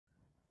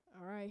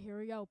Alright, here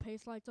we go.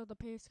 Pace lights on the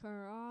pace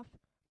car off.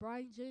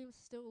 Brian James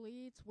still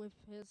leads with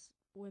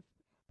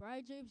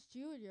Brian James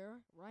Jr.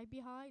 right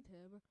behind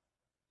him.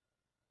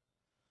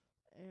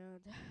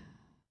 And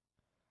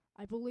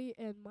I believe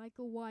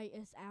Michael White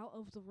is out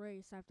of the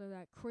race after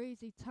that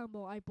crazy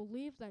tumble. I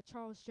believe that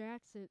Charles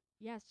Jackson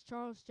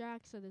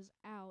is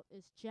out.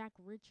 Is Jack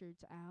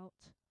Richards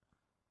out?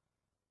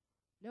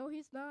 No,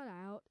 he's not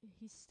out.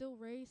 He's still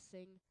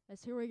racing.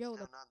 As here we go.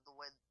 Still not the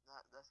way.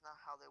 That's not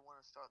how they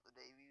want to start the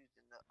debuts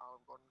in the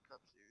Olive Garden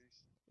Cup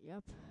Series.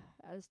 Yep.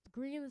 As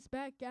Green is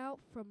back out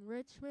from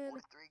Richmond.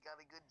 43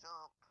 got a good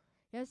jump.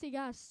 Yes, he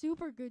got a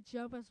super good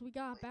jump as we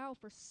got a battle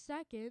for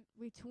second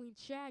between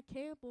Chad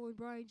Campbell and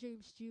Brian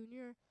James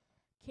Jr.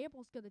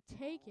 Campbell's going to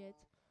take it.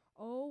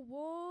 Oh,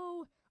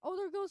 whoa. Oh,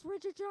 there goes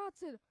Richard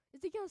Johnson.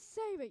 Is he going to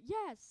save it?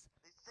 Yes.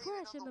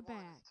 Crash in the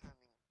back.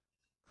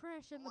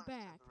 Crash in the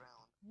back.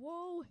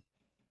 Whoa.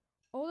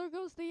 Oh, there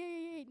goes the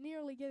 88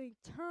 nearly getting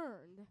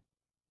turned.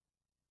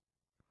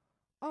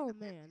 Oh,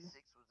 man. 56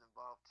 was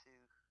involved too.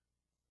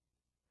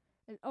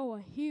 And oh,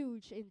 a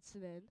huge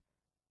incident.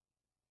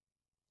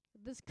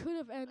 This could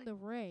have ended the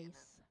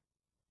race.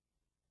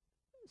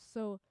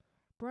 So,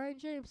 Brian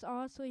James,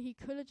 honestly, he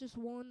could have just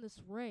won this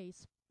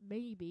race.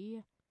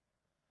 Maybe.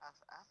 I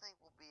think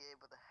we'll be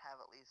able to have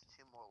at least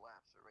 2 more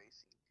laps of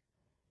racing.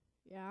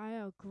 Yeah,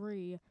 I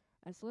agree.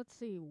 As let's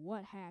see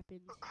what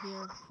happened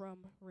here from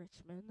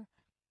Richmond.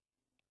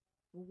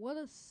 What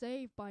a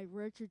save by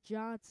Richard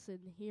Johnson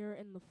here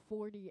in the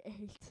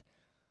 48.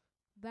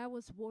 That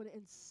was one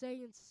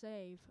insane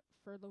save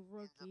for the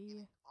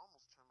rookie.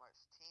 Almost turned by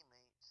his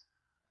teammates.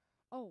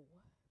 Oh.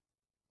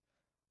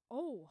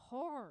 Oh,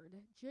 hard.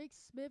 Jake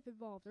Smith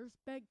involved. There's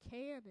Ben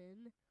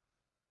Cannon.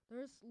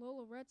 There's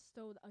Lola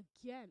Redstone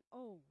again.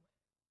 Oh.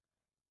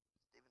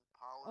 Stephen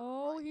Pollard.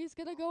 Oh, he's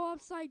going to go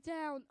upside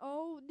down.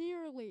 Oh,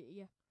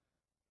 nearly.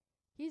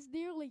 He's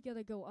nearly going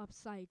to go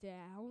upside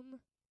down.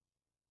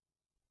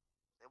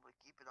 Able to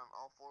keep it on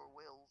all 4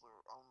 wheels or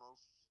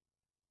almost.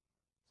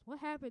 So what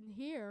happened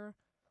here?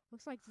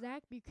 Looks like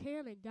Zach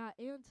Buchanan got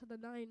into the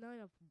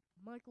 99 of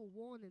Michael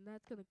Warren, and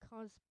that's going to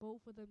cause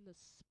both of them to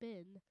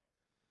spin.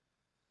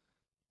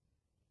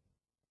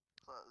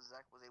 So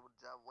Zach was able to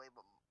drive away,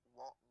 but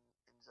Walton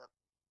ends up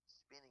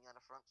spinning on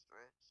the front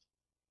stretch.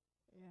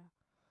 Yeah.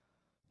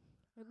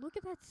 And look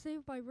at that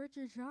save by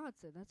Richard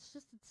Johnson. That's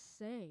just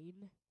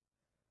insane.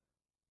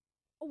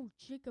 Oh,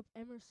 Jacob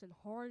Emerson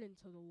hard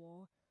into the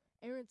wall.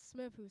 Aaron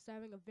Smith, who's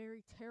having a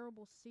very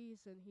terrible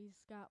season,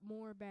 he's got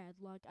more bad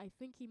luck. I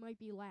think he might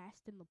be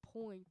last in the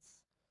points.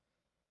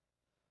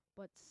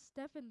 But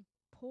Stephen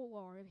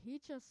Pollard, he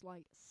just,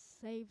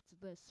 saved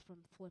this from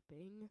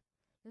flipping.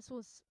 This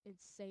was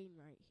insane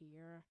right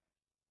here.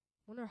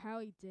 Wonder how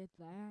he did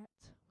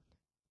that.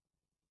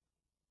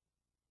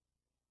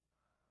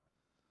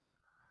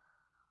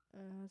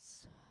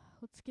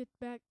 Let's get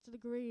back to the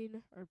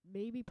green, or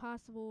maybe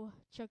possible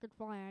checkered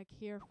flag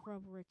here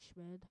from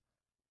Richmond.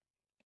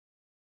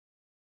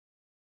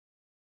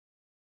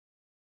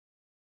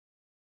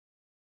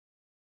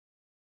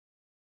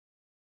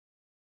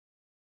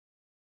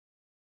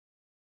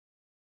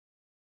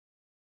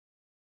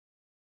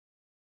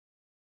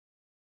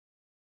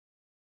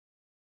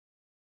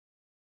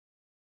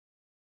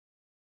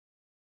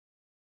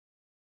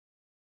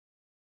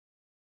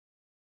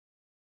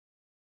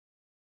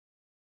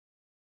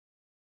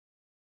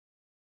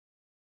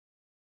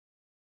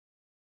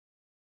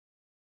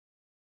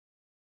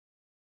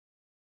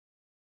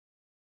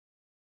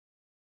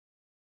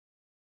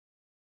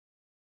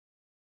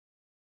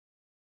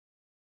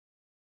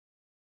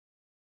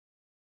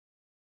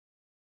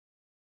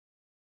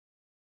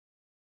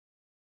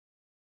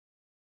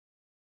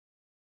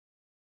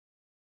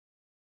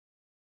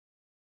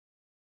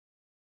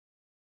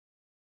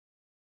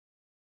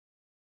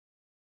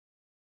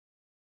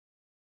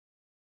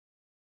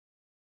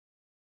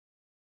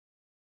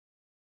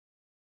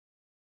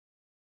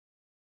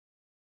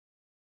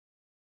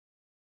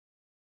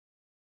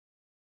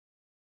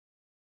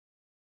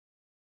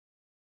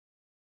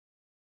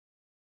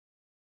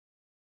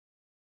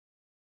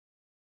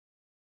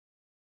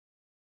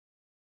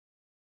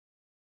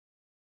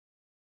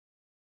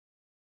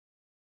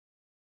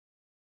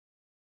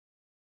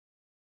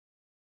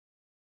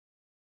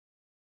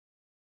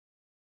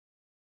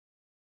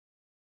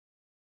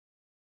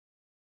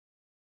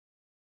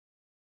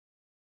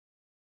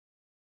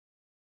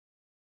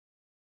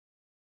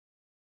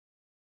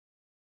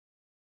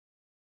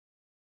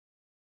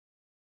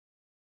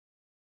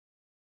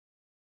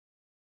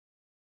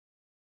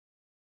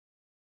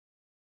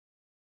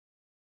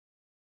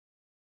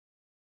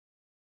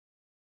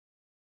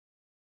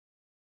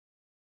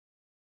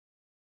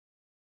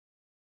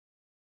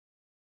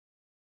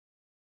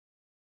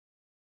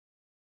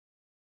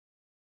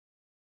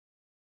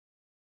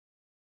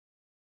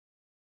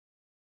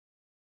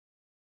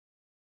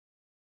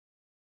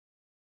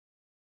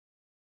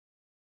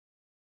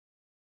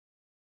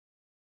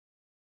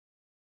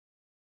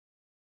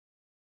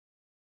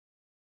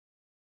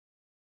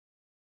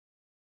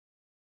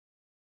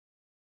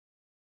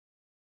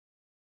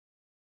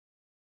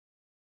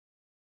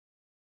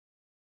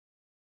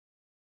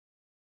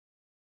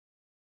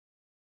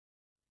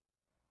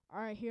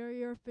 Alright, here are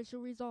your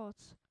official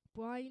results.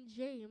 Brian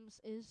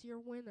James is your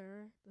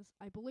winner.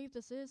 I believe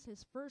this is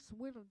his first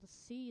win of the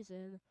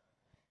season.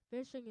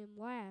 Finishing in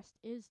last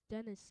is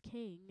Dennis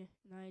King.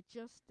 And I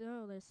just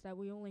noticed that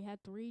we only had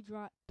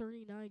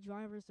 39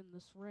 drivers in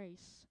this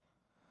race.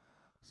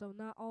 So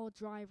not all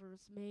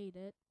drivers made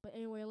it. But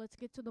anyway, let's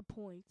get to the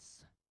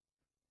points.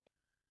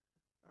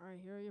 Alright,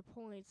 here are your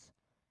points.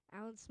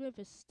 Alan Smith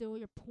is still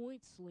your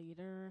points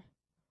leader.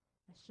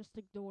 Let's just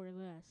ignore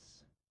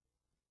this.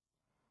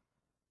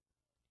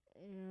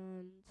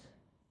 And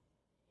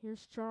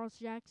here's Charles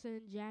Jackson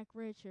and Jack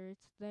Richards.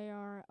 They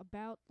are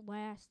about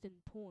last in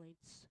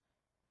points.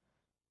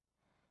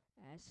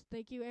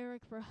 Thank you,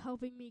 Eric, for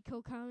helping me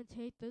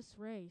co-commentate this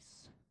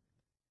race.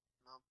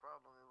 No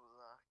problem. It was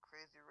a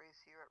crazy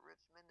race here at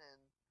Richmond,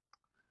 and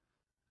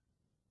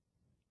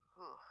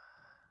whew.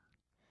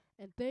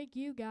 And thank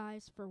you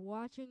guys for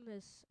watching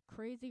this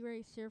crazy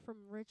race here from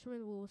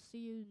Richmond. We'll see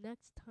you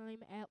next time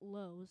at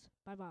Lowe's.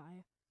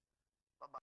 Bye-bye.